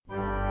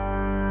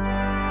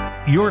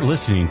You're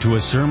listening to a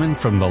sermon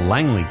from the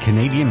Langley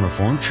Canadian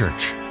Reformed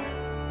Church.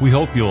 We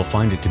hope you'll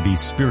find it to be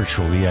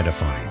spiritually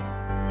edifying.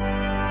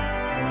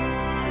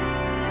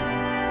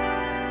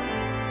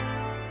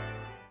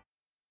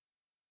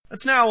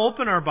 Let's now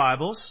open our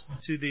Bibles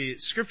to the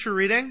scripture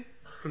reading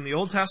from the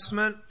Old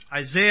Testament,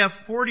 Isaiah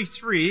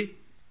 43,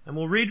 and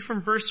we'll read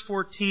from verse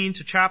 14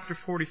 to chapter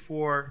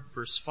 44,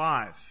 verse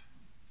 5.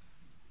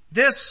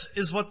 This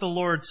is what the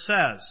Lord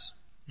says,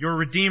 your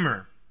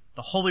Redeemer,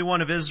 the Holy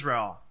One of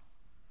Israel.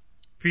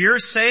 For your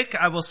sake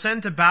I will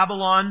send to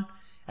Babylon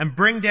and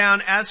bring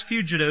down as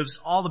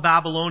fugitives all the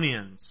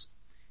Babylonians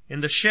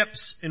in the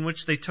ships in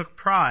which they took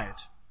pride.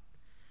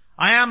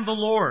 I am the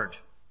Lord,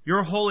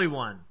 your Holy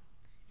One,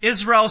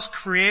 Israel's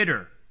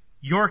Creator,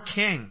 your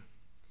King.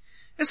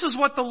 This is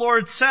what the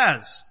Lord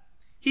says,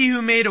 He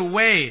who made a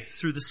way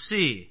through the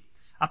sea,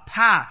 a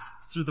path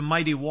through the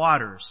mighty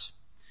waters,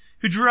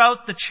 who drew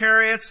out the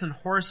chariots and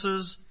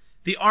horses,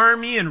 the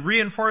army and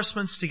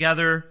reinforcements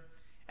together,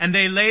 and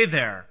they lay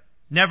there,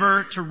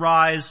 never to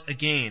rise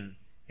again,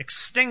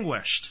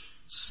 extinguished,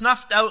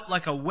 snuffed out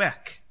like a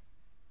wick.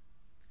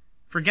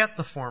 Forget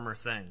the former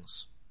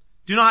things.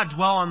 Do not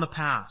dwell on the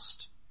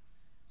past.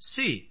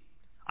 See,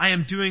 I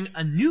am doing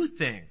a new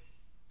thing.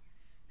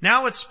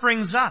 Now it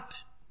springs up.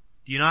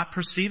 Do you not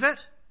perceive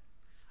it?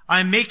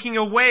 I am making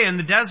a way in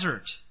the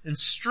desert and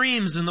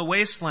streams in the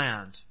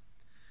wasteland.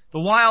 The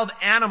wild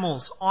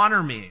animals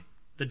honor me,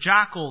 the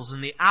jackals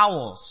and the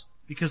owls,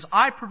 because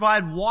I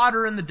provide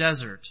water in the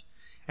desert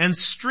and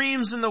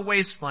streams in the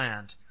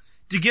wasteland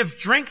to give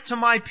drink to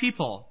my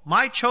people,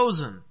 my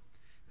chosen,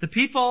 the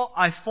people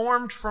I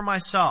formed for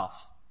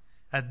myself,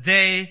 that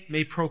they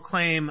may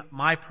proclaim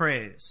my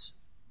praise.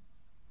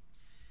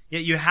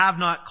 Yet you have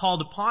not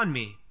called upon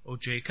me, O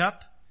Jacob.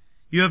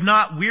 You have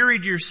not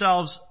wearied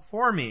yourselves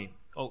for me,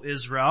 O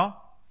Israel.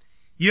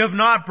 You have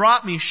not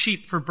brought me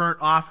sheep for burnt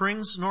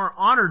offerings, nor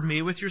honored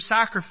me with your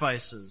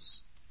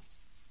sacrifices.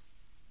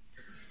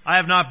 I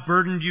have not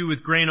burdened you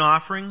with grain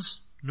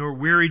offerings, nor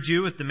wearied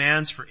you with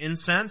demands for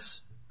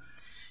incense.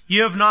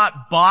 You have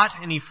not bought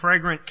any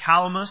fragrant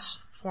calamus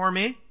for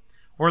me,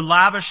 or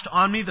lavished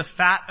on me the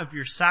fat of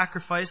your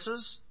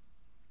sacrifices.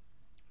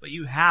 But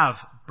you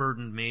have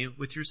burdened me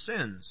with your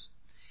sins,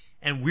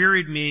 and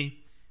wearied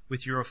me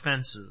with your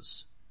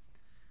offenses.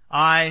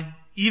 I,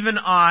 even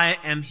I,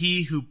 am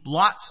he who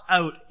blots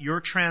out your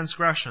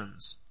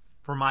transgressions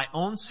for my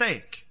own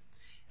sake,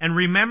 and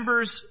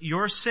remembers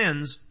your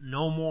sins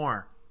no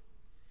more.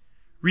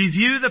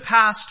 Review the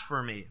past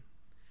for me.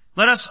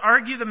 Let us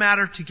argue the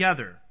matter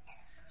together.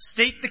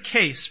 State the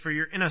case for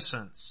your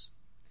innocence.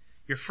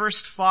 Your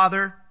first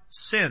father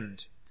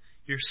sinned.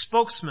 Your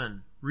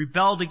spokesman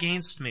rebelled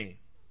against me.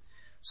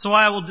 So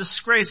I will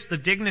disgrace the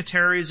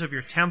dignitaries of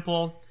your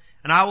temple,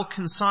 and I will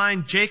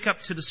consign Jacob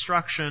to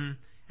destruction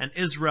and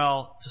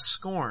Israel to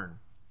scorn.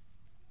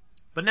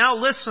 But now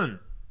listen,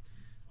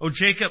 O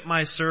Jacob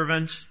my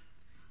servant,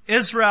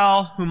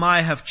 Israel whom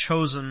I have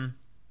chosen.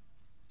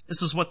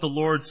 This is what the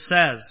Lord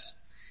says,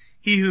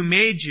 He who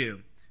made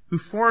you, who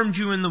formed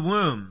you in the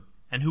womb,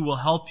 and who will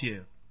help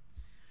you.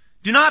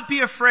 Do not be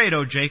afraid,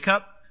 O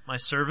Jacob, my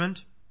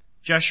servant,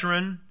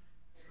 Jeshurun,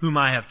 whom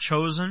I have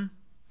chosen,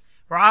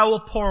 for I will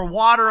pour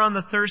water on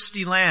the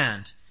thirsty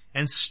land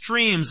and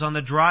streams on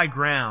the dry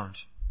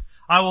ground.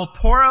 I will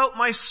pour out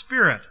my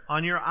spirit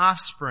on your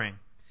offspring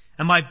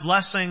and my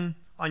blessing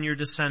on your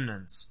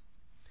descendants.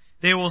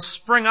 They will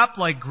spring up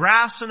like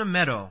grass in a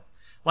meadow,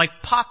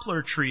 like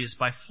poplar trees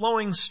by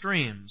flowing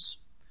streams.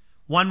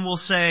 One will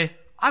say,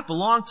 I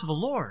belong to the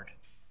Lord.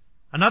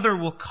 Another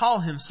will call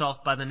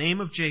himself by the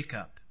name of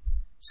Jacob.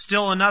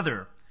 Still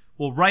another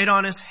will write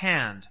on his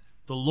hand,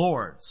 the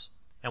Lord's,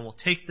 and will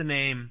take the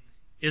name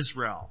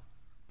Israel.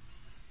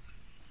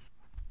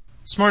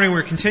 This morning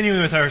we're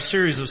continuing with our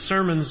series of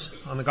sermons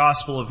on the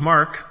Gospel of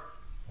Mark.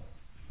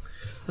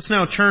 Let's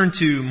now turn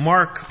to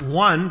Mark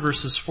 1,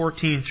 verses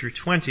 14 through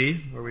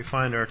 20, where we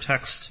find our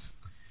text.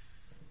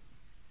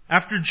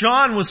 After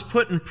John was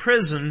put in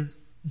prison,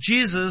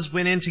 Jesus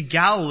went into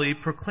Galilee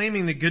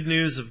proclaiming the good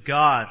news of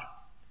God.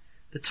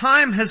 The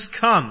time has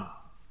come,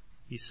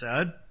 he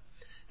said.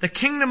 The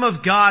kingdom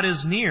of God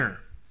is near.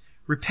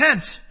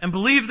 Repent and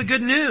believe the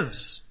good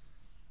news.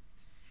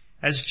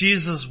 As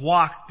Jesus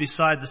walked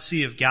beside the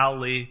Sea of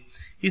Galilee,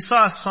 he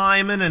saw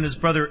Simon and his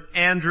brother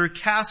Andrew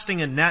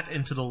casting a net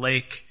into the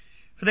lake,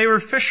 for they were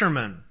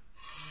fishermen.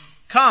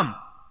 Come,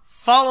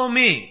 follow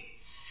me,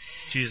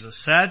 Jesus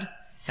said,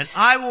 and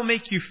I will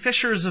make you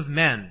fishers of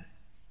men.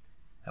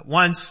 At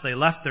once they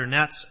left their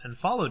nets and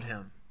followed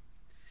him.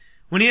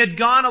 When he had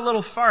gone a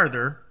little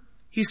farther,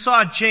 he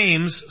saw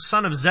James,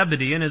 son of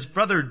Zebedee, and his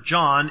brother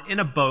John in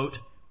a boat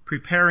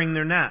preparing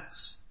their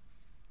nets.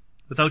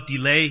 Without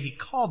delay he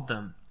called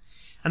them,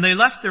 and they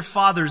left their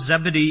father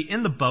Zebedee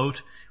in the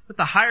boat with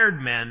the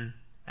hired men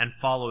and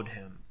followed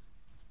him.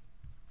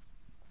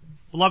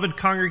 Beloved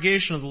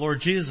congregation of the Lord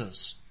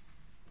Jesus,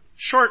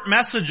 short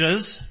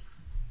messages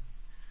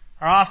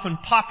are often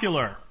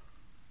popular.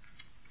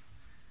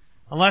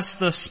 Unless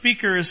the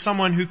speaker is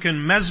someone who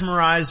can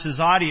mesmerize his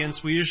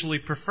audience, we usually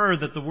prefer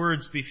that the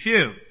words be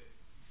few.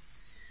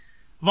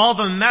 Of all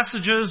the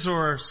messages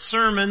or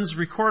sermons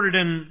recorded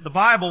in the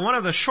Bible, one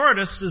of the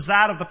shortest is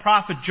that of the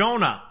prophet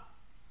Jonah.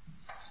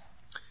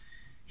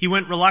 He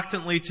went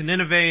reluctantly to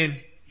Nineveh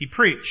and he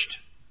preached.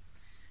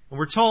 And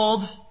we're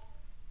told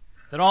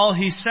that all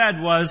he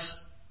said was,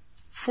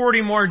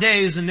 40 more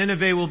days and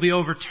Nineveh will be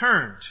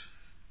overturned.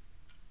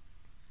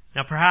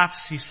 Now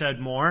perhaps he said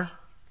more.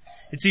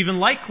 It's even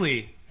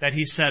likely that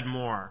he said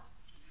more.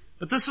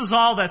 But this is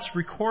all that's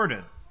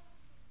recorded.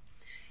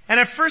 And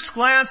at first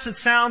glance, it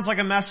sounds like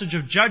a message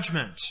of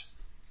judgment.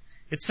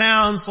 It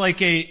sounds like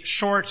a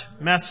short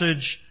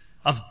message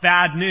of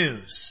bad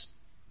news.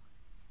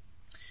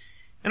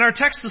 In our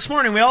text this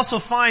morning, we also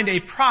find a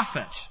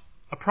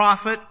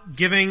prophet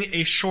giving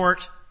a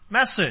short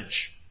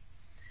message.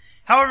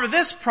 However,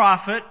 this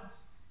prophet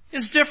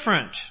is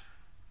different.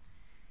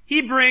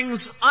 He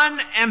brings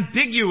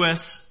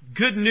unambiguous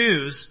good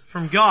news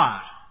from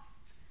God.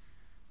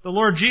 The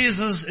Lord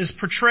Jesus is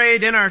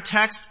portrayed in our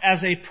text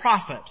as a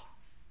prophet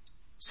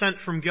sent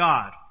from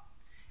God.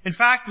 In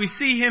fact, we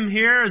see him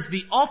here as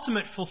the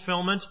ultimate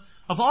fulfillment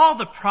of all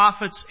the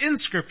prophets in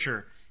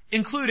Scripture,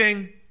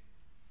 including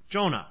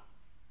Jonah.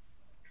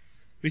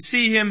 We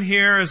see him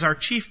here as our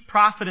chief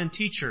prophet and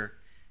teacher,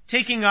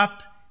 taking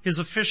up his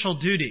official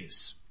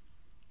duties.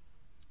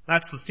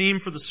 That's the theme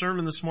for the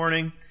sermon this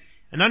morning.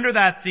 And under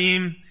that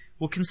theme,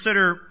 we'll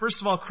consider, first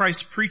of all,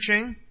 Christ's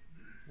preaching.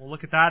 We'll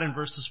look at that in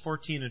verses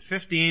 14 and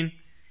 15.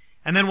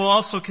 And then we'll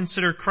also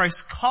consider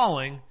Christ's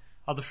calling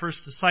of the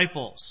first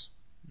disciples.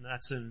 And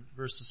that's in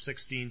verses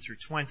 16 through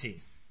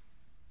 20.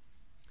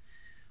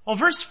 Well,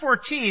 verse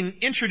 14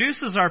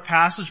 introduces our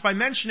passage by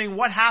mentioning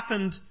what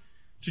happened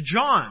to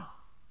John.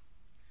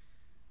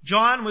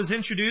 John was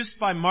introduced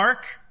by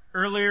Mark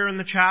earlier in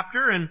the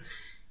chapter, and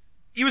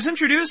he was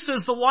introduced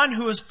as the one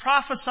who was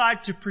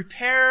prophesied to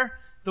prepare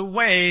the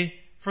way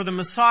for the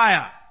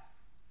Messiah.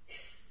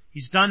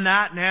 He's done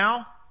that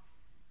now.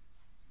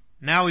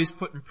 Now he's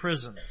put in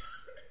prison.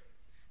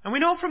 And we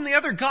know from the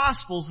other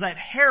Gospels that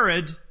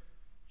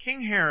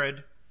King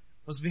Herod,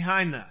 was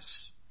behind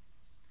this.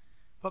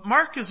 But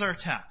Mark is our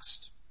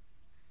text.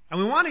 And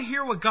we want to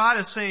hear what God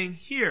is saying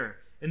here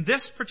in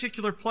this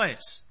particular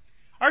place.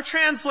 Our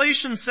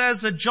translation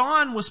says that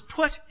John was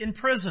put in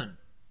prison.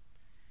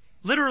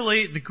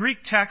 Literally, the Greek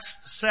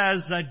text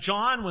says that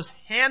John was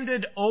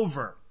handed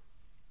over.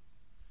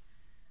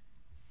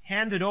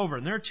 Handed over.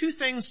 And there are two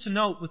things to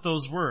note with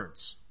those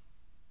words.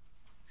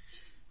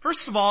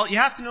 First of all, you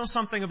have to know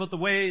something about the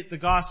way the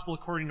Gospel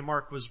according to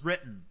Mark was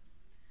written.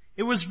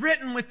 It was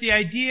written with the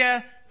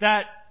idea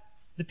that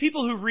the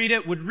people who read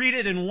it would read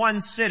it in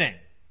one sitting.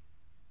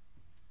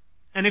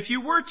 And if you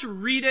were to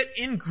read it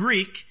in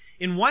Greek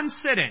in one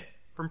sitting,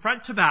 from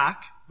front to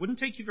back, wouldn't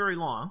take you very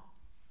long,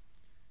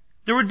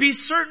 there would be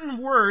certain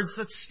words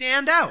that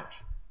stand out.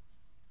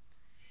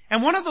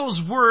 And one of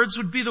those words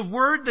would be the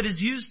word that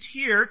is used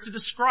here to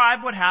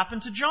describe what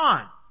happened to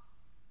John.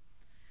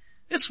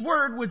 This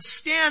word would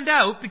stand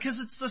out because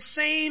it's the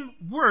same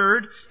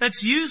word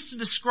that's used to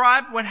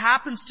describe what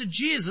happens to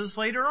Jesus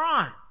later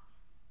on.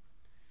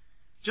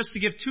 Just to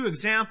give two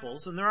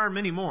examples, and there are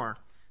many more,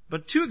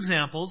 but two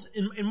examples.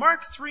 In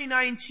Mark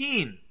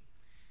 3:19,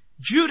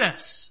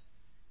 Judas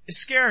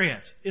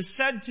Iscariot is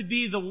said to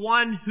be the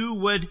one who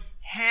would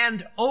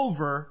hand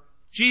over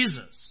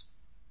Jesus.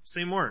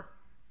 Same word.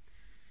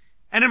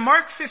 And in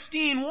Mark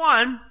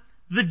 15:1,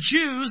 the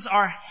Jews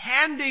are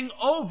handing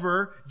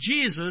over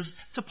Jesus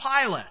to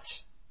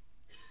Pilate.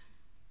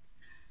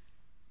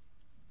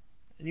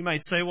 And you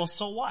might say, well,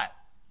 so what?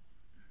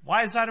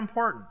 Why is that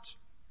important?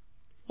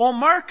 Well,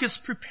 Mark is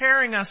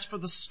preparing us for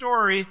the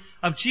story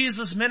of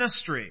Jesus'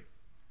 ministry.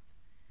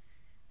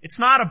 It's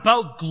not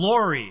about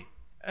glory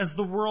as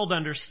the world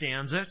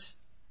understands it.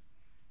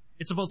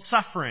 It's about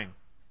suffering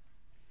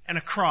and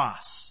a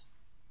cross.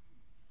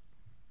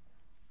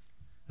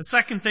 The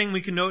second thing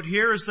we can note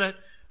here is that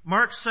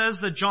Mark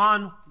says that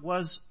John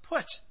was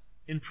put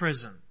in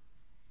prison.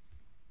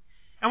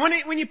 And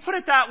when you put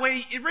it that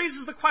way, it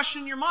raises the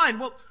question in your mind,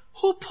 well,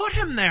 who put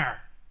him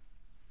there?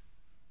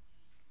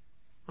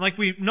 Like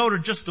we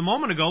noted just a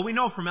moment ago, we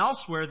know from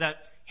elsewhere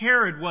that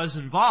Herod was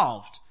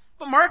involved.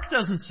 But Mark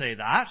doesn't say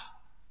that.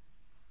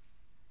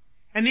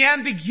 And the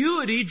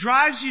ambiguity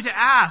drives you to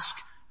ask,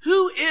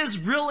 who is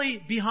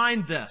really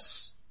behind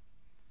this?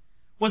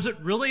 Was it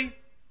really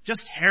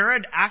just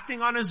Herod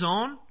acting on his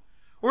own?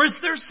 Or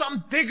is there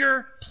some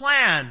bigger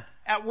plan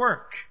at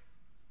work?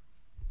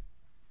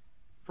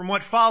 From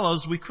what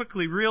follows, we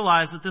quickly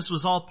realize that this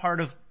was all part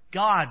of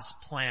God's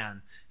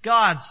plan,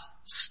 God's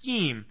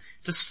scheme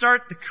to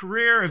start the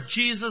career of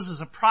Jesus as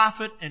a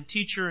prophet and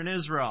teacher in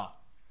Israel.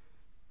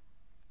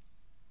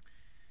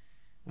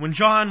 When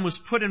John was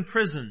put in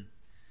prison,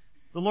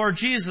 the Lord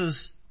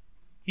Jesus,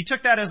 he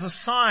took that as a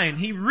sign.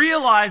 He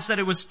realized that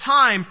it was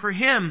time for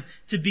him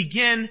to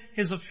begin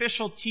his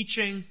official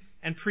teaching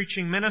and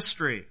preaching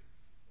ministry.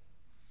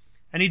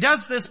 And he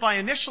does this by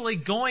initially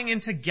going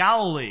into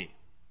Galilee.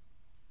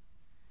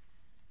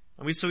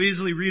 And we so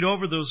easily read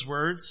over those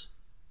words,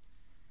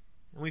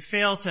 and we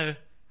fail to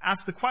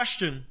ask the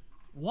question,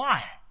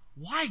 why?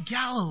 Why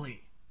Galilee?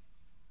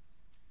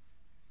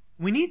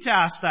 We need to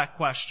ask that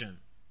question.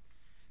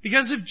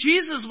 Because if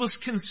Jesus was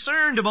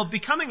concerned about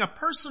becoming a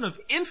person of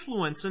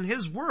influence in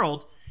his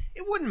world,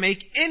 it wouldn't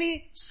make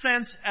any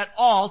sense at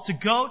all to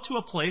go to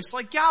a place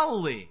like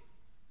Galilee.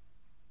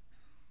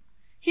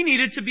 He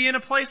needed to be in a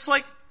place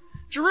like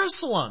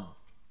Jerusalem.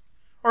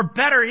 Or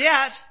better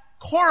yet,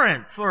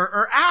 Corinth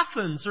or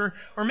Athens or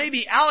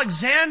maybe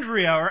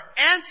Alexandria or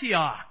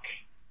Antioch.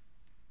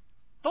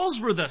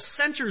 Those were the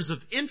centers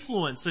of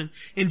influence in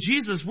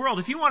Jesus' world.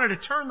 If you wanted to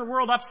turn the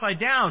world upside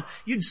down,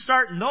 you'd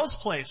start in those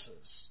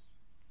places.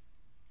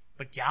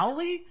 But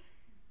Galilee?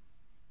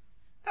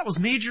 That was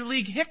Major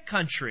League hit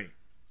country.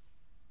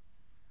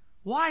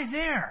 Why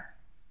there?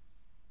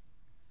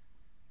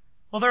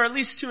 Well, there are at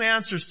least two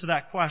answers to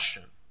that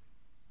question.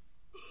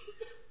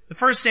 The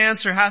first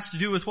answer has to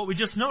do with what we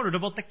just noted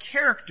about the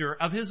character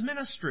of his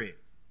ministry.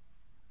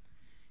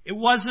 It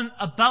wasn't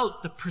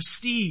about the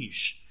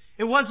prestige.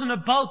 It wasn't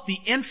about the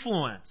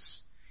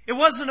influence. It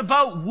wasn't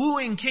about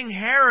wooing King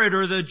Herod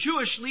or the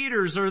Jewish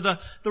leaders or the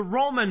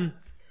Roman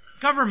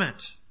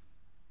government.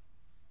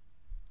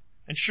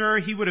 And sure,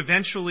 he would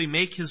eventually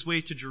make his way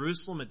to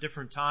Jerusalem at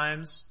different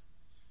times.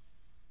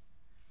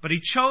 But he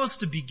chose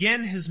to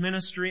begin his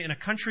ministry in a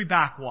country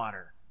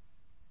backwater.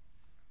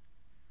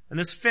 And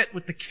this fit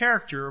with the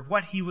character of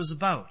what he was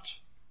about.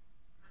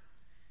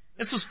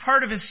 This was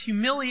part of his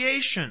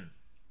humiliation.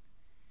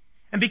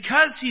 And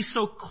because he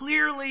so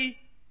clearly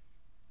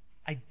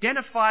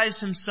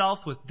identifies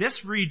himself with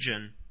this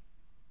region,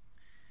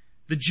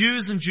 the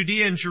Jews in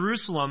Judea and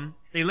Jerusalem,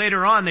 they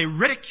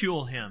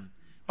ridicule him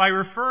by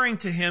referring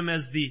to him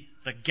as the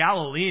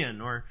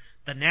Galilean or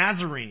the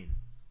Nazarene.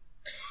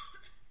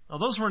 Now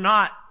those were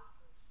not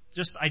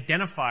just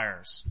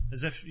identifiers,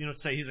 as if,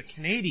 say he's a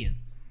Canadian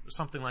or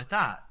something like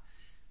that.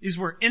 These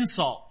were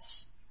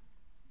insults.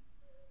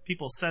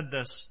 People said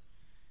this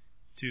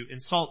to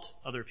insult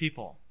other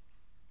people.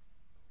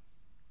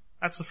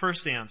 That's the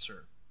first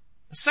answer.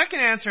 The second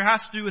answer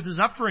has to do with his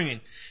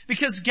upbringing,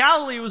 because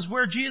Galilee was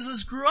where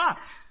Jesus grew up.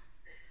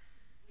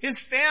 His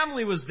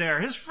family was there.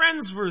 His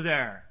friends were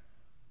there.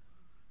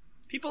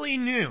 People he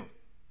knew.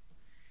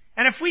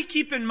 And if we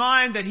keep in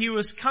mind that he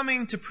was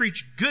coming to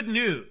preach good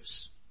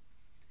news,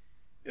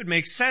 it would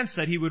make sense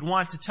that he would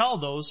want to tell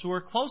those who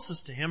are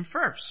closest to him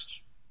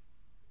first.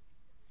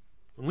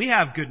 When we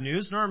have good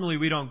news, normally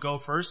we don't go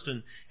first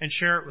and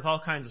share it with all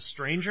kinds of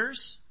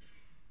strangers,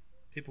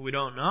 people we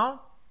don't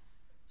know.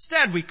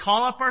 Instead, we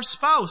call up our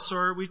spouse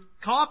or we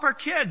call up our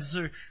kids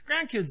or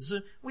grandkids.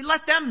 We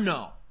let them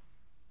know.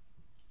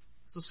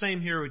 It's the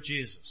same here with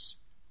Jesus.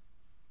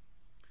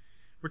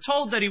 We're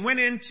told that he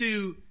went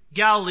into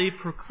Galilee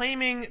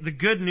proclaiming the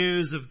good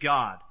news of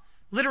God.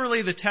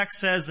 Literally, the text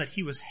says that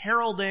he was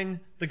heralding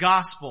the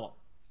gospel.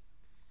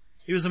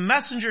 He was a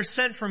messenger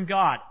sent from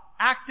God,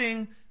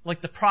 acting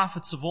like the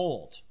prophets of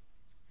old.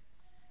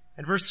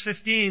 And verse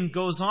 15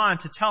 goes on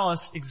to tell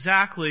us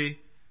exactly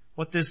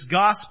what this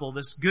gospel,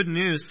 this good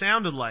news,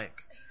 sounded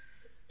like.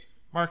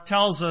 Mark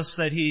tells us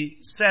that he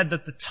said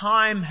that the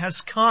time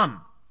has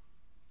come.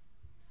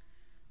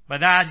 By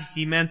that,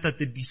 he meant that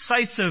the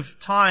decisive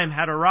time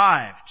had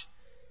arrived.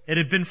 It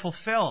had been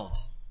fulfilled.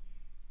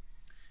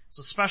 It's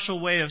a special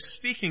way of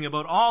speaking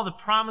about all the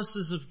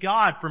promises of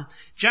God from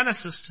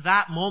Genesis to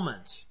that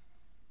moment.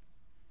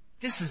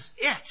 This is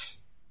it.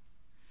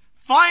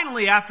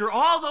 Finally, after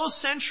all those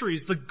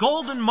centuries, the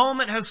golden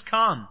moment has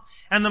come,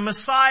 and the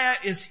Messiah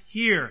is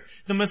here.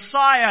 The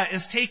Messiah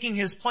is taking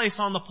his place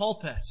on the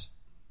pulpit.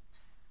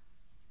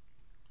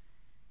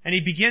 And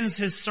he begins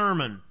his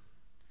sermon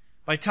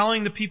by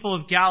telling the people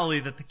of Galilee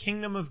that the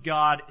kingdom of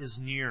God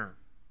is near.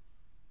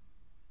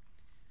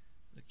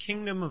 The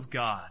kingdom of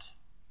God.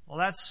 Well,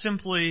 that's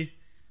simply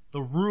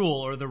the rule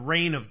or the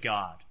reign of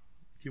God,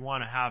 if you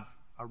want to have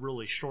a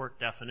really short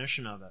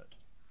definition of it.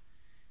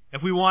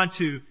 If we want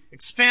to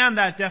expand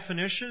that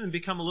definition and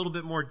become a little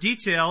bit more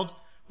detailed,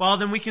 well,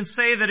 then we can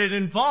say that it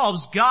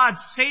involves God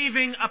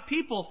saving a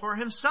people for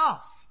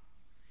himself.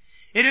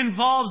 It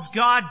involves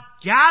God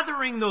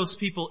gathering those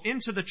people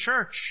into the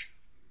church.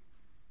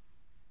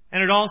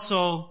 And it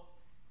also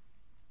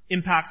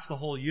impacts the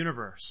whole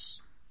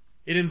universe.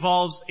 It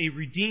involves a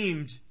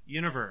redeemed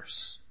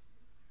universe.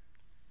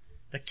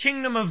 The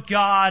kingdom of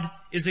God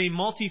is a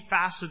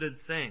multifaceted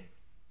thing.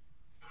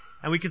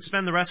 And we could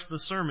spend the rest of the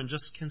sermon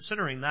just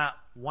considering that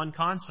one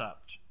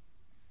concept.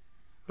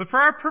 But for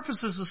our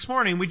purposes this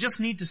morning, we just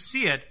need to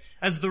see it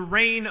as the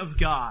reign of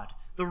God.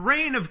 The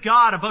reign of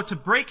God about to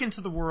break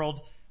into the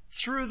world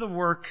through the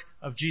work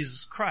of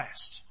Jesus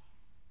Christ.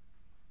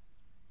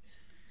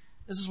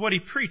 This is what he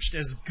preached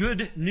as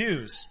good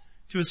news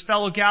to his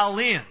fellow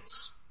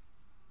Galileans.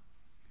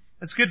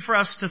 It's good for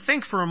us to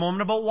think for a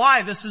moment about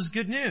why this is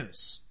good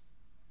news.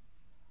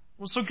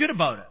 What's so good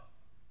about it?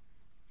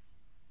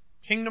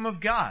 Kingdom of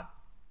God.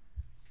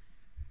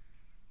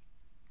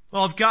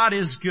 Well, if God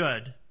is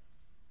good,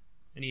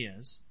 and he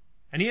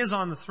is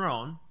on the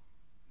throne,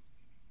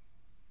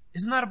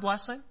 isn't that a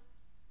blessing?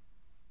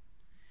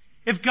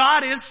 If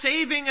God is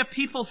saving a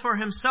people for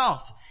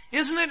himself,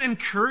 isn't it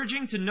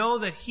encouraging to know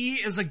that he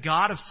is a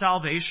God of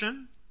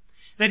salvation?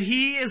 That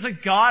He is a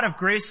God of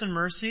grace and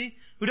mercy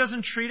who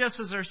doesn't treat us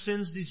as our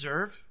sins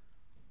deserve?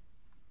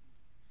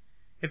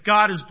 If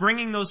God is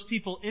bringing those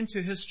people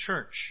into His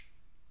church,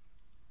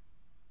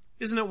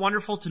 isn't it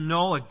wonderful to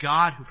know a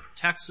God who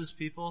protects His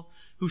people,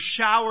 who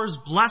showers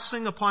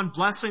blessing upon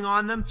blessing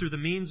on them through the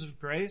means of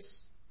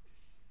grace?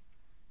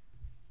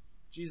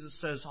 Jesus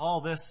says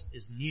all this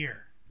is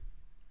near.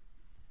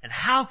 And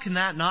how can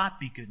that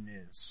not be good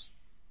news?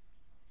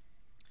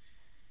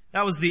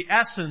 That was the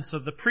essence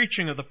of the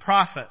preaching of the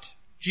prophet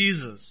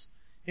Jesus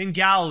in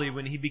Galilee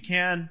when He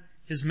began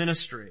His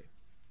ministry.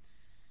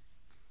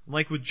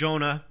 Like with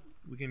Jonah,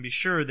 we can be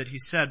sure that He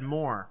said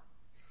more.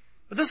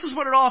 But this is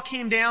what it all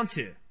came down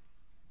to.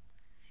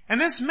 And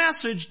this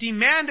message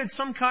demanded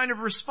some kind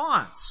of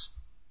response.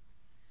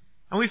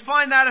 And we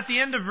find that at the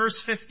end of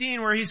verse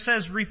 15 where He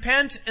says,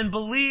 repent and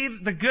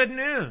believe the good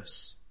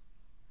news.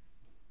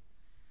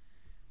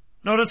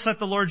 Notice that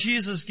the Lord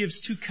Jesus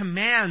gives two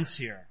commands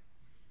here.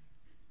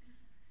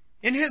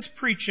 In His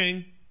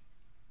preaching,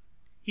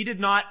 He did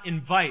not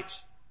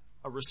invite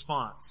a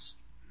response.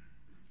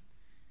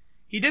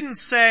 He didn't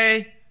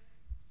say,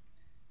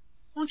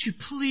 won't you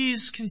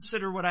please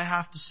consider what I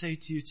have to say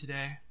to you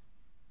today?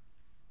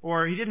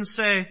 Or He didn't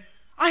say,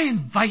 I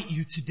invite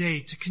you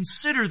today to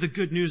consider the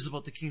good news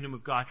about the kingdom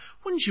of God.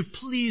 Wouldn't you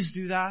please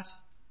do that?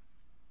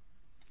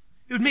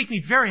 It would make me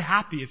very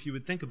happy if you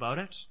would think about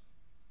it.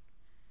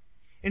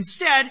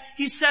 Instead,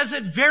 He says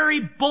it very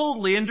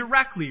boldly and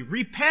directly.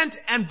 Repent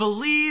and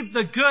believe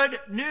the good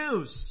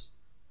news.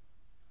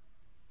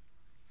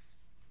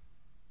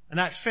 And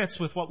that fits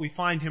with what we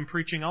find Him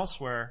preaching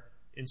elsewhere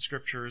in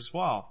Scripture as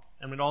well.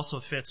 And it also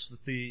fits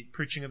with the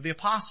preaching of the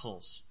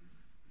apostles.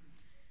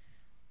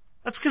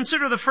 Let's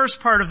consider the first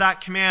part of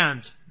that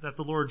command that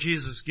the Lord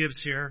Jesus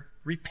gives here.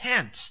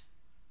 Repent.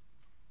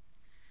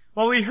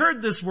 Well, we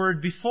heard this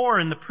word before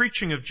in the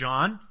preaching of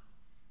John.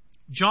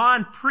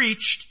 John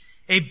preached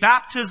a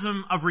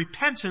baptism of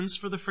repentance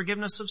for the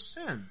forgiveness of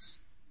sins.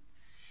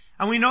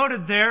 And we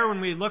noted there when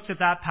we looked at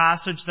that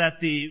passage that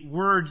the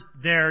word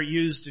there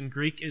used in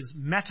Greek is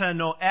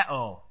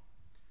metanoeo.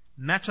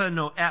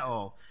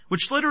 Metanoeo,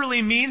 which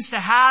literally means to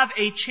have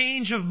a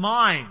change of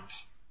mind.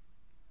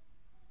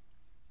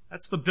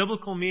 That's the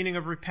biblical meaning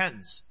of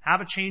repentance.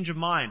 Have a change of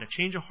mind, a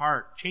change of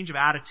heart, change of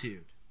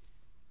attitude.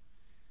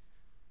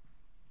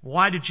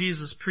 Why did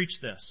Jesus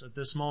preach this at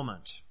this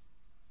moment?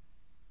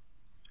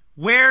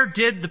 Where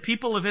did the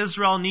people of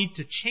Israel need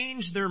to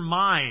change their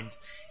mind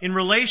in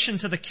relation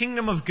to the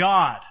kingdom of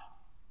God?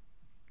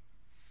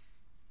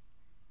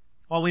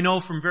 Well, we know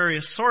from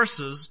various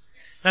sources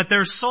that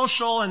their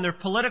social and their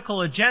political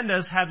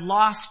agendas had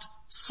lost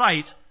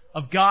sight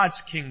of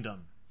God's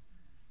kingdom.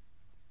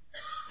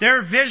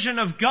 Their vision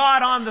of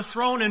God on the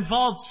throne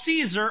involved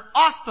Caesar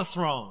off the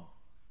throne.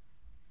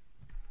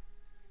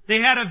 They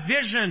had a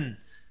vision,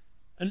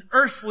 an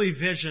earthly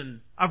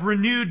vision of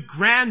renewed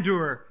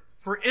grandeur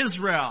for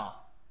Israel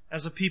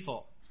as a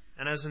people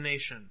and as a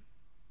nation.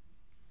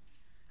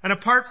 And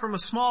apart from a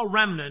small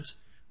remnant,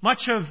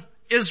 much of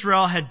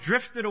Israel had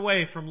drifted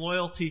away from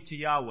loyalty to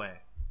Yahweh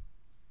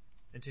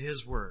and to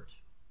His word.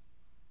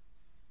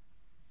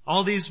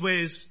 All these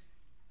ways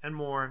and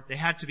more, they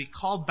had to be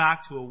called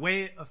back to a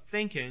way of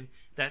thinking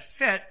that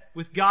fit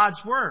with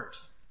God's word.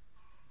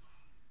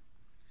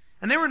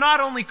 And they were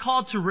not only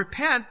called to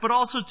repent, but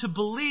also to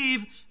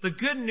believe the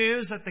good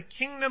news that the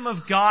kingdom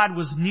of God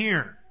was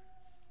near.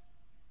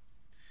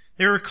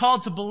 They were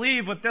called to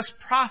believe what this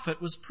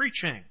prophet was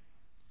preaching.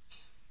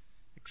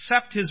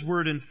 Accept his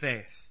word in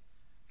faith,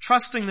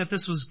 trusting that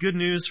this was good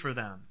news for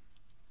them.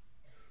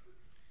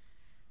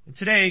 And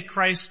today,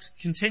 Christ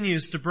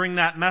continues to bring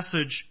that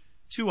message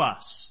to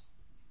us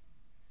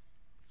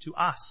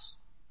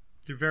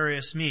through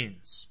various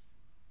means.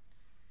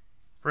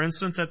 For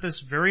instance, at this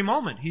very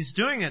moment, He's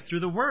doing it through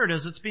the word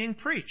as it's being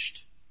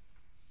preached.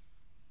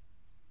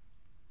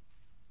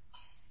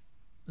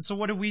 And so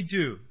what do we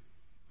do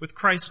with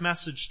Christ's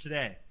message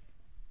today?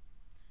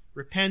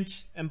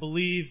 Repent and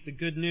believe the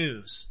good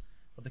news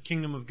of the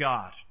kingdom of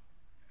God.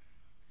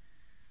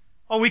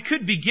 Well, we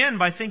could begin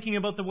by thinking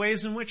about the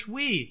ways in which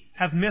we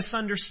have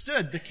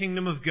misunderstood the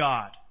kingdom of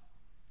God.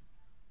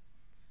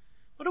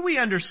 What do we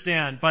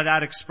understand by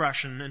that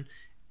expression,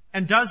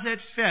 and does it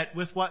fit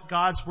with what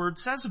God's word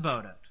says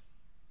about it?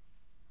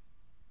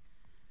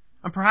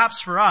 And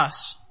perhaps for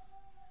us,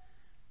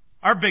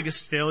 our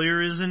biggest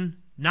failure is in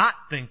not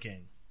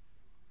thinking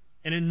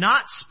and in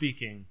not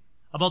speaking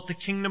about the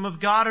kingdom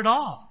of God at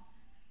all.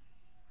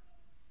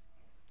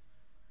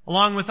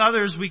 Along with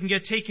others, we can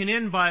get taken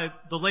in by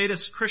the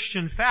latest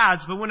Christian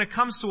fads, but when it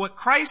comes to what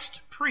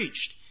Christ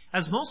preached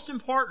as most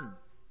important,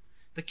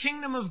 the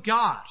kingdom of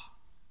God,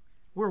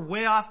 we're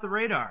way off the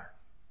radar.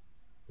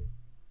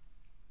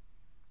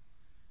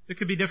 There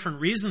could be different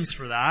reasons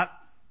for that.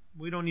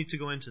 We don't need to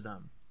go into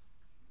them.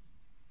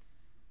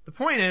 The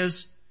point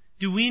is,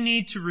 do we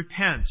need to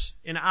repent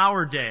in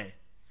our day,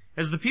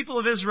 as the people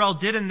of Israel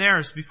did in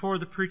theirs before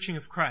the preaching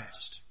of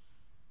Christ?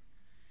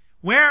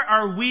 Where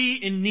are we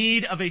in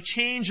need of a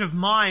change of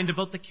mind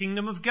about the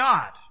kingdom of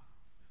God?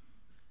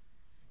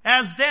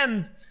 As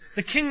then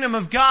The kingdom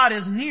of God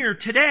is near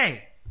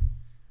today.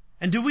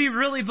 And do we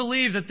really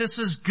believe that this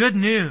is good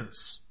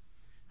news?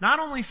 Not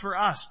only for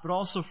us, but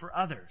also for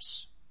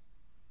others.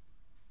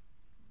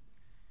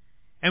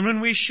 And when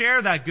we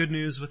share that good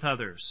news with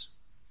others,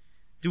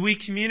 do we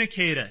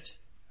communicate it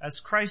as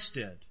Christ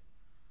did?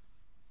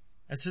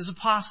 As his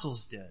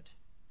apostles did?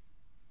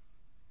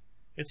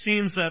 It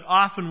seems that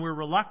often we're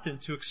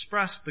reluctant to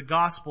express the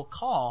gospel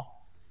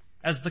call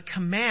as the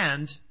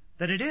command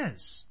that it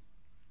is.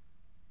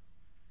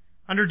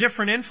 Under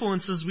different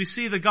influences, we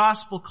see the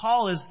gospel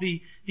call as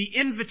the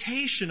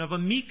invitation of a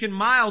meek and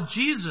mild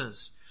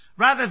Jesus,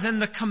 rather than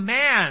the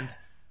command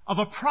of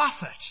a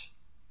prophet,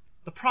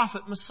 the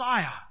prophet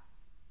Messiah.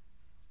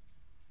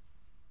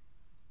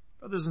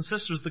 Brothers and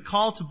sisters, the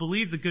call to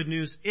believe the good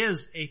news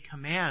is a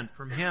command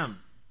from him.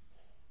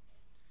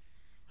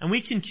 And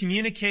we can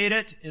communicate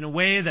it in a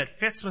way that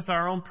fits with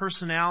our own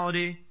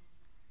personality.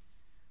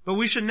 But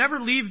we should never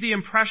leave the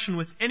impression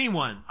with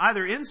anyone,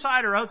 either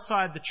inside or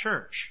outside the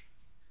church,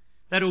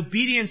 that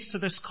obedience to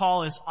this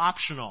call is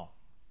optional.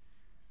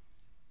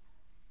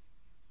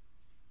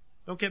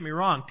 Don't get me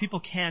wrong, people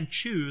can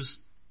choose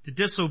to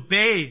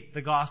disobey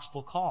the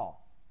gospel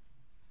call,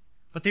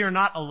 but they are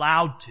not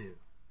allowed to.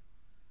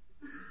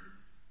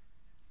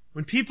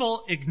 When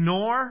people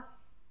ignore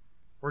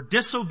or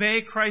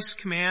disobey Christ's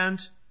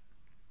command,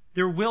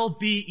 there will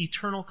be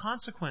eternal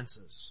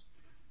consequences.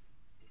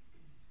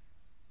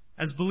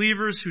 As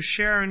believers who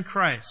share in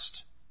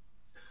Christ,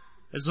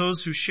 as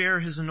those who share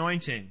his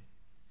anointing,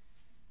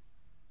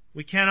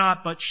 we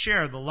cannot but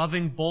share the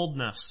loving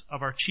boldness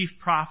of our chief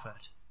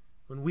prophet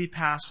when we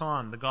pass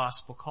on the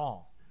gospel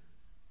call.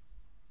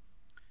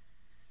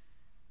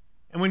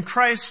 And when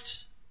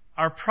Christ,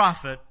 our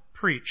prophet,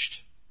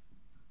 preached,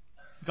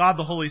 God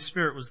the Holy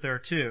Spirit was there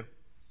too.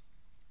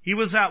 He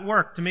was at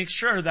work to make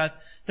sure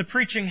that the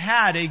preaching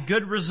had a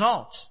good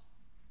result.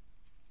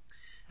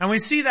 And we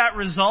see that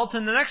result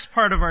in the next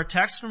part of our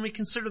text when we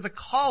consider the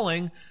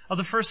calling of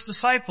the first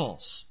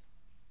disciples.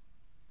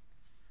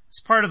 This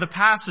part of the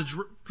passage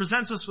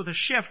presents us with a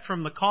shift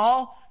from the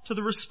call to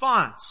the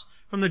response,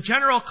 from the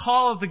general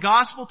call of the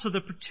gospel to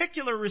the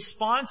particular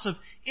response of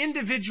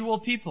individual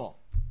people.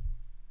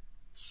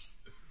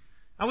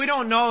 And we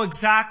don't know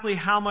exactly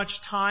how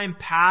much time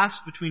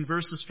passed between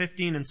verses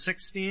 15 and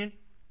 16.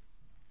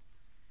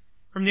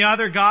 From the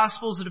other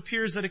Gospels, it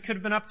appears that it could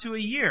have been up to a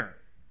year.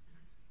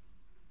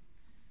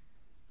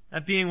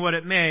 That being what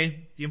it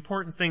may, the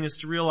important thing is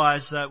to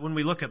realize that when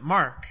we look at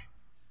Mark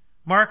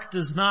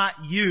does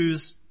not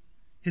use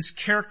his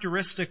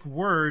characteristic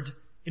word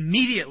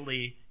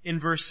immediately in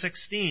verse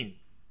 16.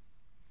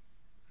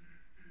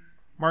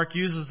 Mark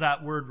uses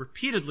that word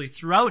repeatedly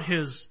throughout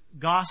his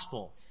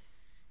Gospel.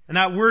 And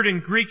that word in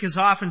Greek is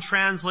often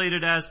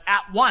translated as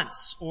at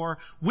once or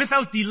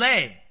without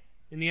delay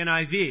in the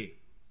NIV.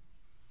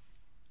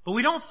 But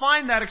we don't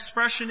find that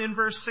expression in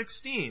verse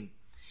 16.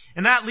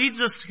 And that leads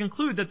us to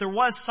conclude that there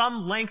was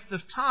some length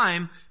of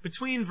time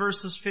between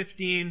verses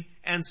 15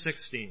 and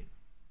 16.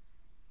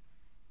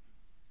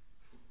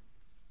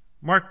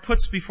 Mark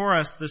puts before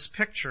us this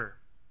picture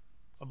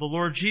of the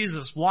Lord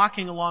Jesus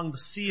walking along the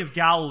Sea of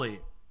Galilee.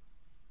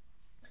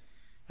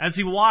 As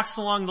he walks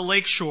along the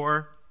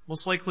lakeshore,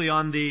 most likely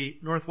on the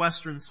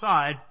northwestern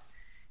side,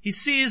 he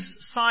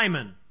sees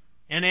Simon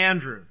and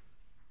Andrew,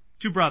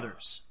 two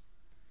brothers.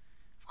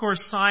 Of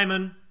course,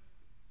 Simon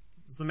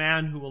is the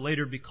man who will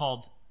later be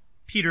called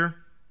Peter.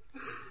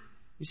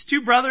 These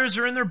two brothers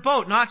are in their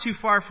boat not too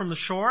far from the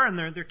shore, and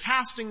they're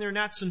casting their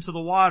nets into the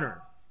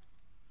water.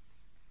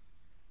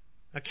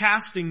 Now,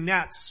 casting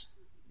nets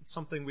is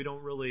something we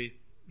don't really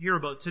hear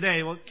about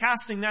today. Well,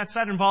 casting nets,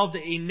 that involved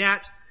a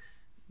net.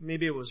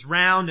 Maybe it was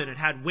round and it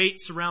had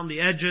weights around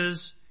the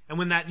edges. And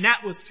when that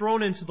net was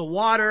thrown into the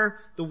water,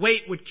 the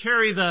weight would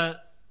carry the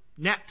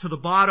net to the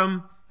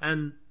bottom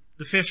and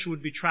the fish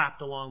would be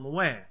trapped along the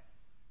way.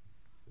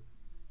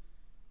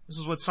 This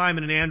is what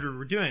Simon and Andrew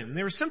were doing.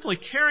 They were simply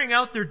carrying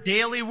out their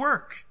daily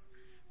work,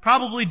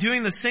 probably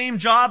doing the same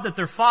job that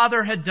their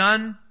father had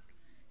done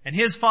and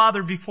his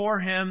father before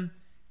him,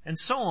 and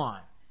so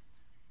on.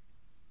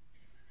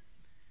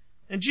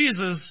 And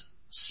Jesus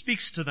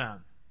speaks to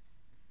them.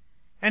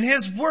 And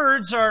his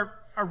words are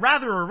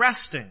rather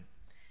arresting.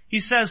 He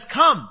says,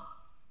 "Come,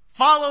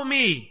 follow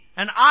me,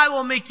 and I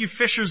will make you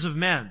fishers of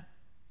men."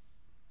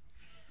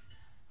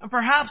 And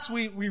perhaps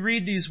we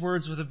read these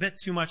words with a bit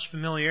too much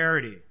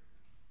familiarity.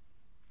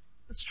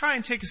 Let's try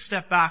and take a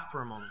step back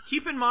for a moment.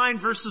 Keep in mind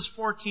verses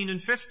 14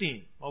 and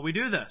 15 while we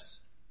do this.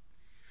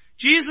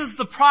 Jesus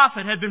the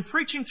prophet had been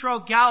preaching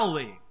throughout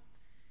Galilee.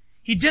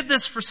 He did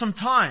this for some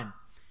time.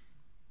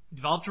 He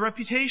developed a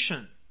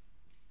reputation.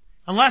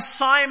 Unless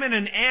Simon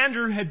and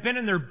Andrew had been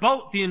in their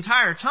boat the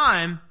entire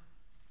time,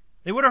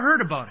 they would have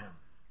heard about him.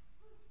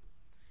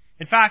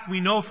 In fact, we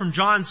know from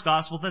John's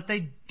Gospel that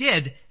they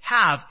did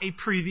have a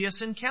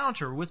previous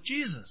encounter with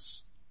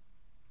Jesus.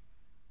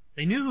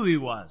 They knew who he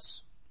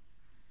was.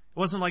 It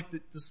wasn't like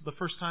this is the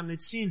first time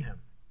they'd seen him.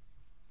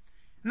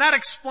 And that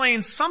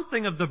explains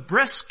something of the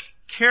brisk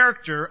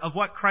character of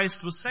what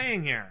Christ was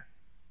saying here.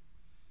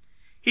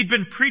 He'd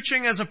been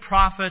preaching as a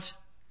prophet,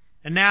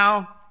 and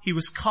now he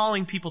was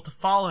calling people to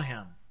follow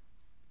him.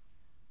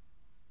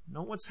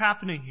 Note what's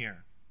happening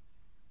here.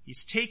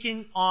 He's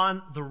taking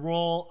on the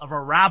role of a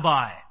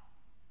rabbi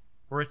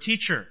or a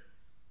teacher.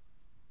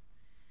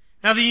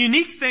 Now the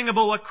unique thing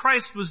about what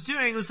Christ was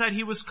doing was that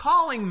he was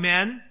calling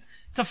men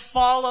to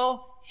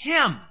follow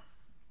him.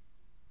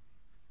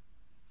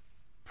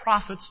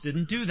 Prophets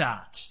didn't do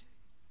that.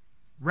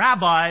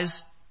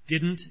 Rabbis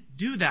didn't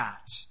do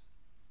that.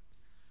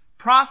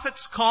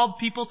 Prophets called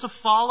people to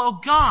follow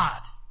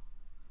God.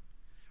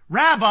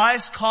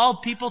 Rabbis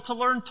called people to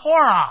learn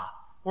Torah,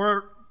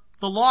 or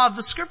the law of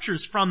the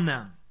scriptures, from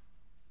them.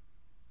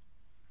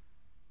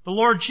 The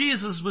Lord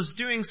Jesus was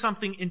doing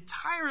something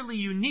entirely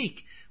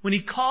unique when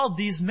he called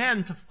these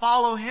men to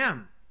follow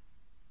him.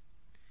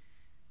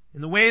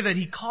 In the way that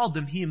he called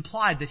them, he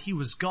implied that he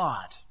was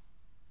God,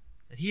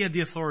 that he had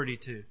the authority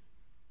to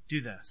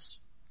do this.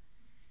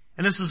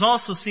 And this is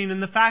also seen in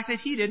the fact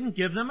that he didn't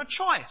give them a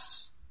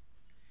choice.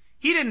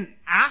 He didn't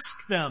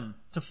ask them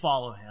to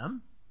follow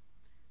him.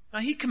 No,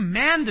 he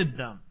commanded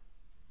them.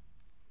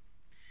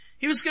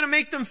 He was going to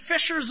make them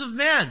fishers of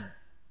men.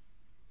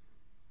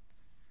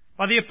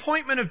 By the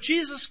appointment of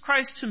Jesus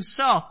Christ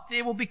himself,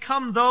 they will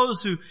become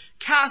those who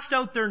cast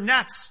out their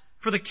nets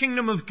for the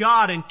kingdom of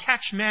God and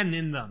catch men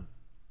in them.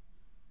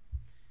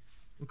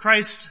 When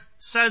Christ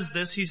says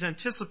this, he's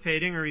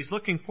anticipating, or he's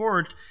looking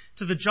forward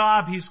to the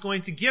job he's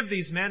going to give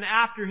these men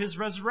after his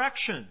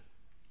resurrection.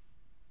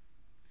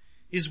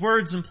 These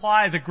words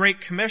imply the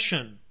Great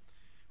Commission,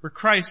 where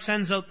Christ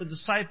sends out the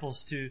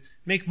disciples to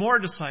make more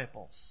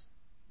disciples.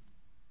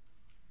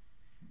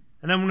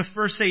 And then in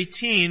verse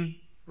 18,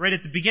 right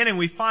at the beginning,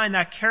 we find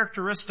that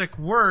characteristic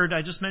word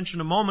I just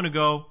mentioned a moment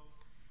ago,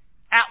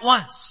 at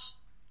once,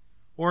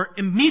 or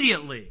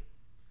immediately.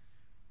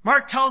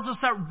 Mark tells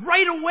us that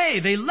right away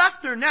they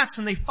left their nets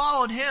and they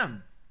followed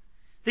him.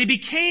 They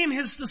became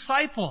his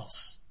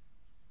disciples.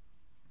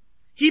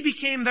 He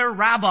became their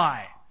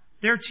rabbi,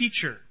 their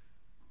teacher.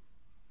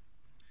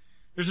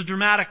 There's a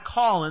dramatic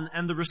call,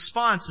 and the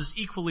response is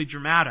equally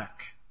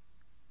dramatic.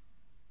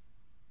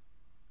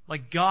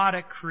 Like God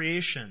at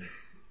creation.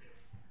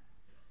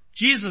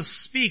 Jesus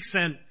speaks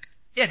and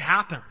it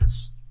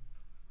happens.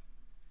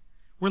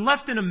 We're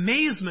left in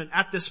amazement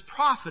at this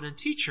prophet and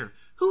teacher.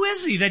 Who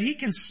is he that he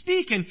can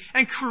speak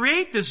and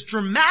create this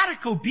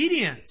dramatic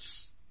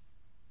obedience?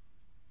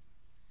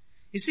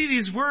 You see,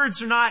 these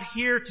words are not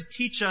here to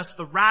teach us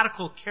the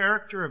radical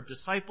character of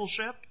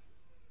discipleship.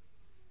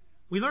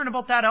 We learn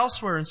about that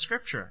elsewhere in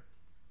Scripture.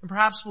 And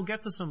perhaps we'll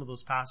get to some of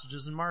those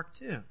passages in Mark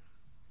too.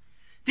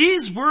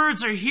 These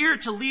words are here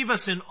to leave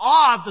us in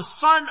awe of the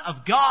Son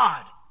of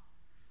God,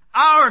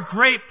 our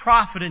great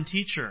prophet and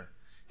teacher.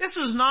 This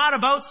is not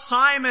about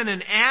Simon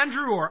and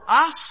Andrew or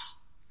us.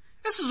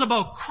 This is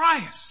about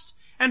Christ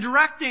and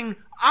directing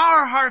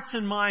our hearts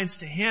and minds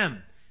to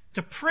him,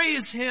 to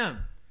praise him,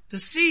 to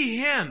see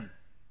him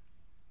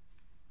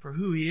for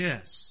who he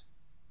is.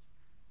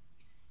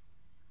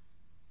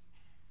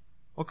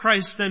 Well,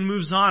 Christ then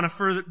moves on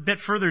a bit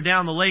further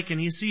down the lake, and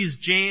he sees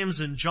James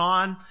and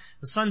John,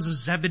 the sons of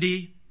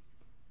Zebedee.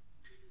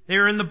 They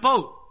are in the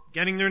boat,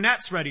 getting their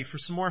nets ready for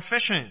some more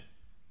fishing.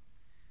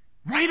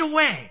 Right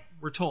away,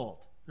 we're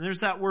told. And there's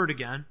that word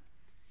again.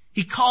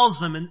 He calls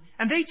them,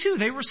 and they too,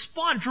 they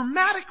respond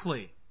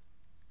dramatically.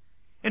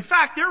 In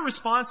fact, their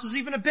response is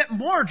even a bit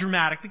more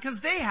dramatic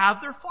because they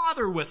have their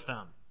father with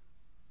them.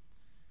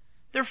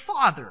 Their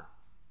father,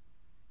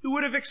 who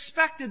would have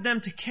expected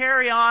them to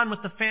carry on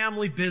with the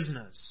family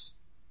business.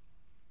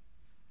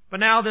 But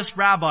now this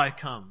rabbi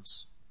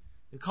comes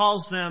and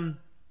calls them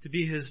to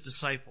be his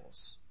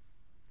disciples.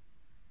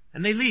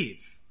 And they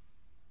leave.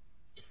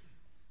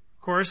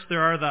 Of course,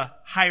 there are the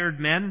hired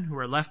men who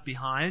are left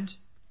behind.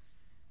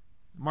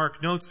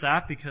 Mark notes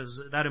that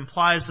because that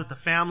implies that the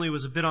family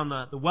was a bit on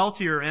the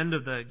wealthier end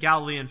of the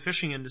Galilean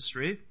fishing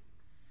industry.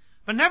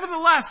 But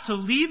nevertheless, to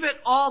leave it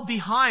all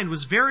behind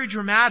was very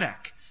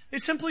dramatic. They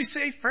simply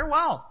say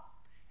farewell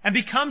and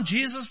become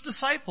Jesus'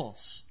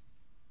 disciples.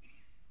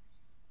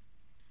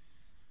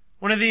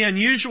 One of the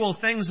unusual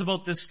things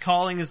about this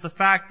calling is the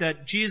fact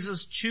that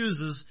Jesus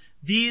chooses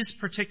these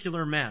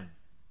particular men.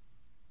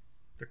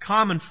 They're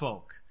common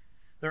folk.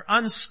 They're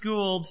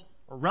unschooled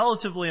or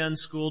relatively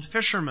unschooled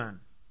fishermen.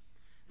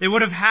 They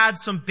would have had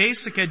some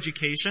basic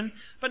education,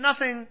 but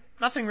nothing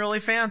really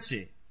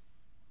fancy.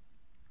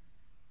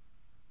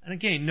 And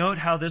again, note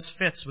how this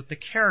fits with the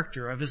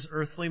character of his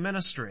earthly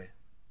ministry.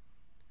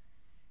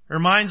 It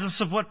reminds us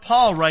of what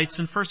Paul writes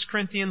in 1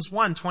 Corinthians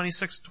 1,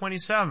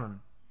 26-27.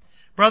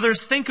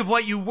 Brothers, think of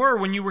what you were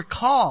when you were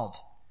called.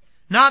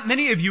 Not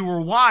many of you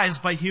were wise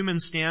by human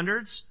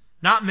standards.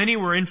 Not many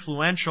were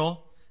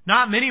influential.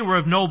 Not many were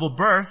of noble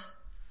birth.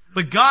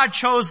 But God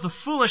chose the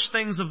foolish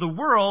things of the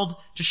world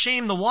to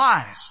shame the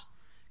wise.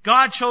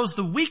 God chose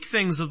the weak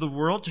things of the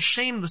world to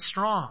shame the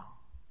strong.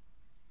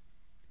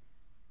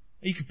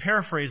 You could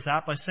paraphrase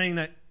that by saying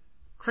that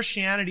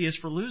Christianity is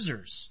for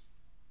losers.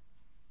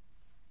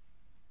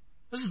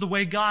 This is the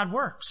way God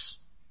works.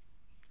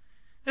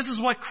 This is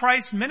what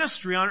Christ's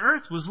ministry on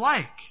earth was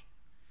like.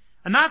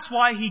 And that's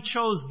why he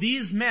chose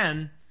these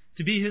men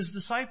to be his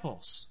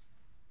disciples.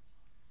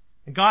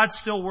 And God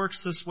still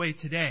works this way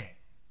today.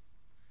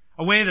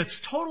 A way that's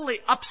totally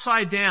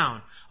upside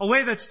down. A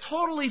way that's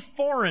totally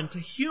foreign to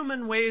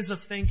human ways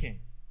of thinking.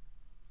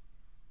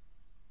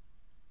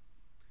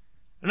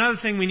 Another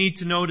thing we need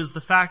to note is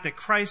the fact that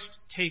Christ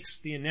takes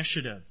the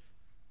initiative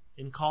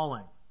in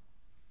calling.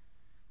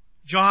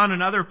 John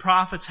and other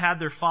prophets had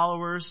their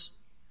followers.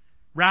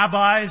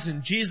 Rabbis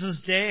in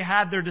Jesus' day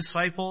had their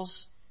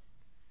disciples.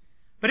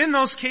 But in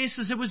those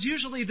cases, it was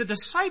usually the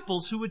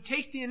disciples who would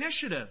take the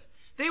initiative.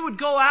 They would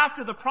go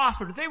after the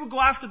prophet, or they would go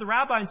after the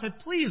rabbi and say,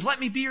 please let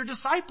me be your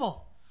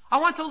disciple. I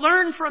want to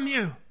learn from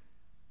you.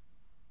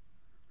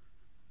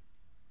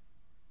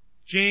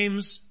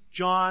 James,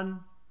 John,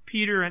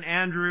 Peter, and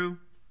Andrew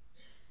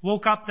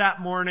woke up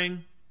that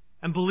morning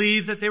and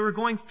believed that they were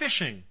going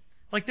fishing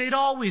like they'd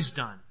always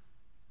done.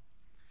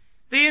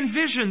 They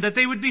envisioned that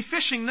they would be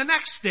fishing the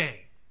next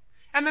day,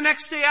 and the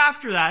next day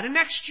after that, and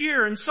next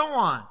year, and so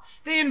on.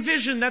 They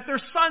envisioned that their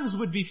sons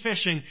would be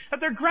fishing, that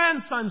their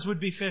grandsons would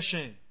be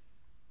fishing.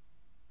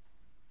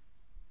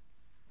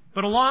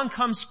 But along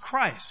comes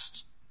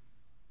Christ,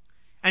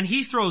 and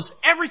he throws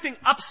everything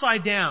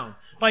upside down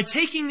by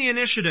taking the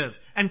initiative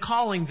and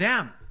calling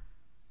them.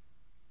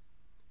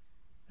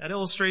 That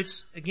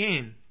illustrates,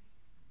 again,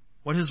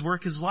 what his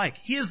work is like.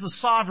 He is the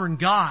sovereign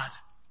God.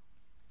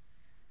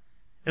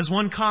 As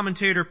one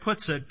commentator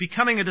puts it,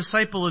 becoming a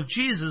disciple of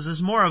Jesus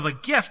is more of a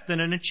gift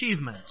than an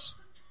achievement.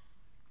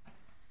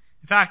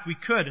 In fact, we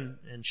could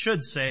and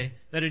should say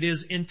that it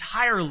is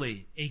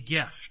entirely a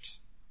gift.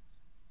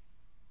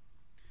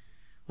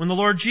 When the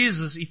Lord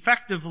Jesus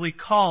effectively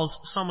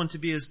calls someone to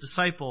be his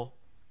disciple,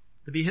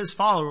 to be his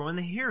follower, when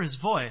they hear his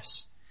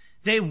voice,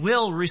 they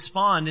will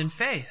respond in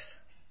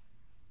faith.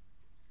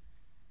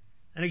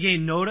 And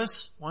again,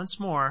 notice once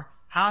more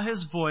how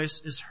his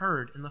voice is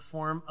heard in the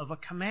form of a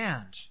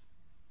command.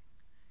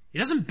 He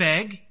doesn't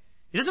beg.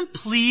 He doesn't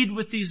plead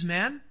with these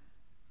men.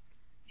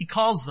 He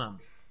calls them,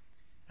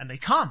 and they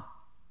come.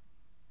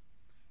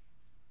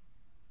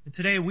 And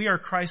today we are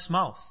Christ's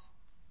mouth.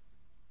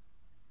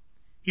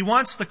 He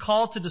wants the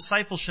call to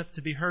discipleship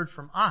to be heard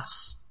from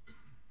us.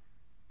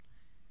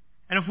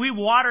 And if we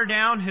water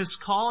down his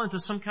call into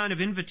some kind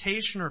of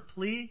invitation or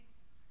plea,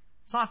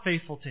 it's not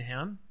faithful to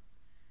him.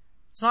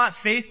 It's not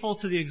faithful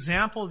to the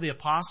example of the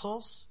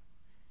apostles.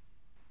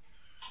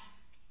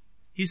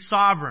 He's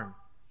sovereign.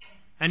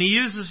 And he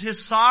uses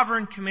his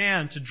sovereign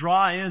command to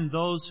draw in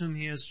those whom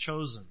he has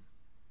chosen.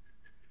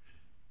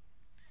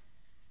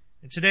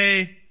 And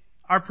today,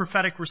 our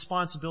prophetic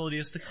responsibility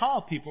is to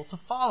call people to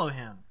follow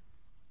him.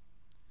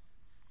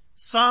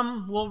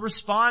 Some will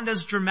respond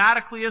as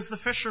dramatically as the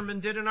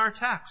fishermen did in our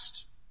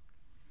text.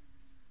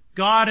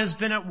 God has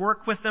been at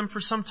work with them for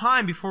some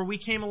time before we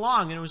came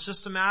along, and it was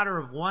just a matter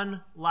of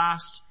one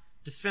last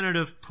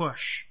definitive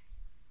push.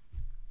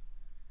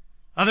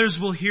 Others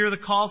will hear the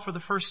call for the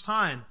first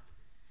time,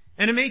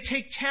 and it may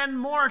take 10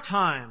 more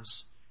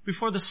times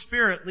before the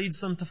Spirit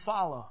leads them to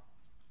follow.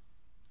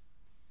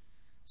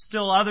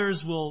 Still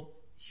others will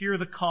hear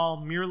the call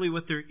merely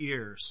with their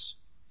ears,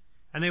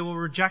 and they will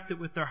reject it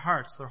with their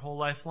hearts their whole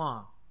life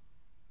long.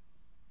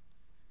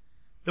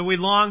 Though we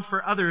long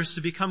for others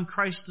to become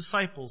Christ's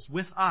disciples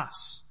with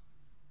us,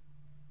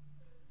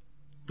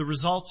 the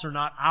results are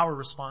not our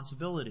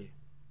responsibility.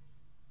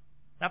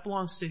 That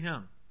belongs to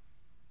him.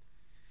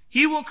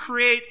 He will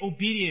create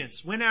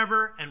obedience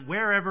whenever and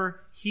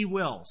wherever he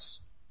wills.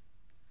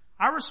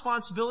 Our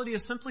responsibility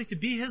is simply to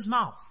be his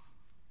mouth.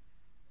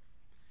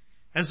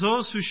 As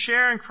those who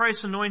share in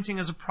Christ's anointing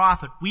as a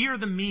prophet, we are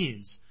the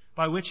means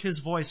by which his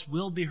voice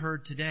will be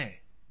heard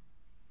today.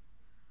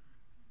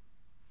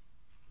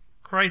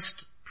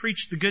 Christ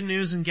preached the good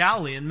news in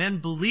Galilee, and men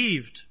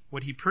believed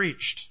what he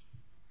preached.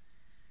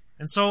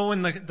 And so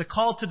when the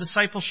call to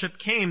discipleship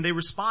came, they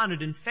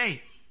responded in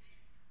faith.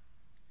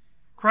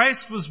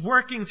 Christ was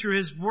working through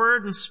his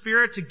word and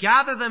spirit to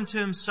gather them to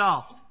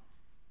himself.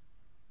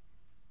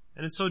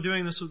 And in so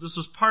doing, this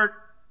was part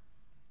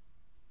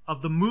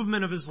of the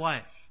movement of his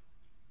life,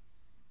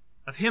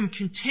 of him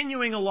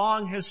continuing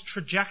along his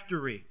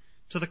trajectory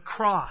to the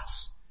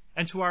cross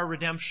and to our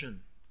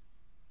redemption.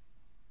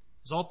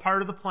 It was all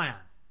part of the plan.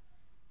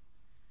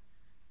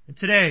 And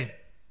today,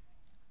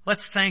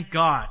 let's thank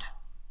God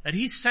that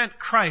he sent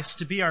Christ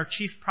to be our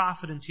chief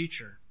prophet and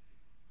teacher.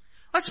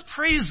 Let's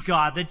praise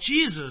God that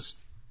Jesus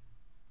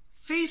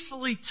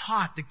faithfully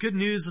taught the good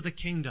news of the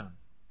kingdom.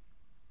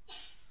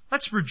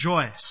 Let's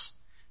rejoice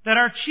that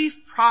our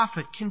chief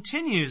prophet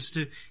continues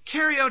to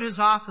carry out his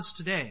office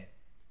today,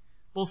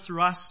 both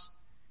through us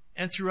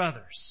and through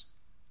others.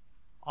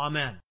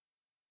 Amen.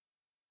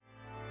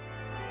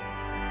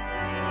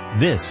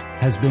 This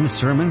has been a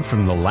sermon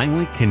from the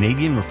Langley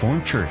Canadian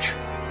Reformed Church.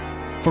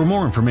 For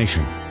more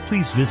information,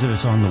 please visit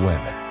us on the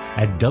web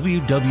at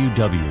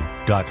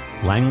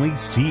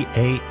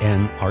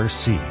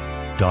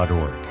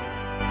www.langleycanrc.org.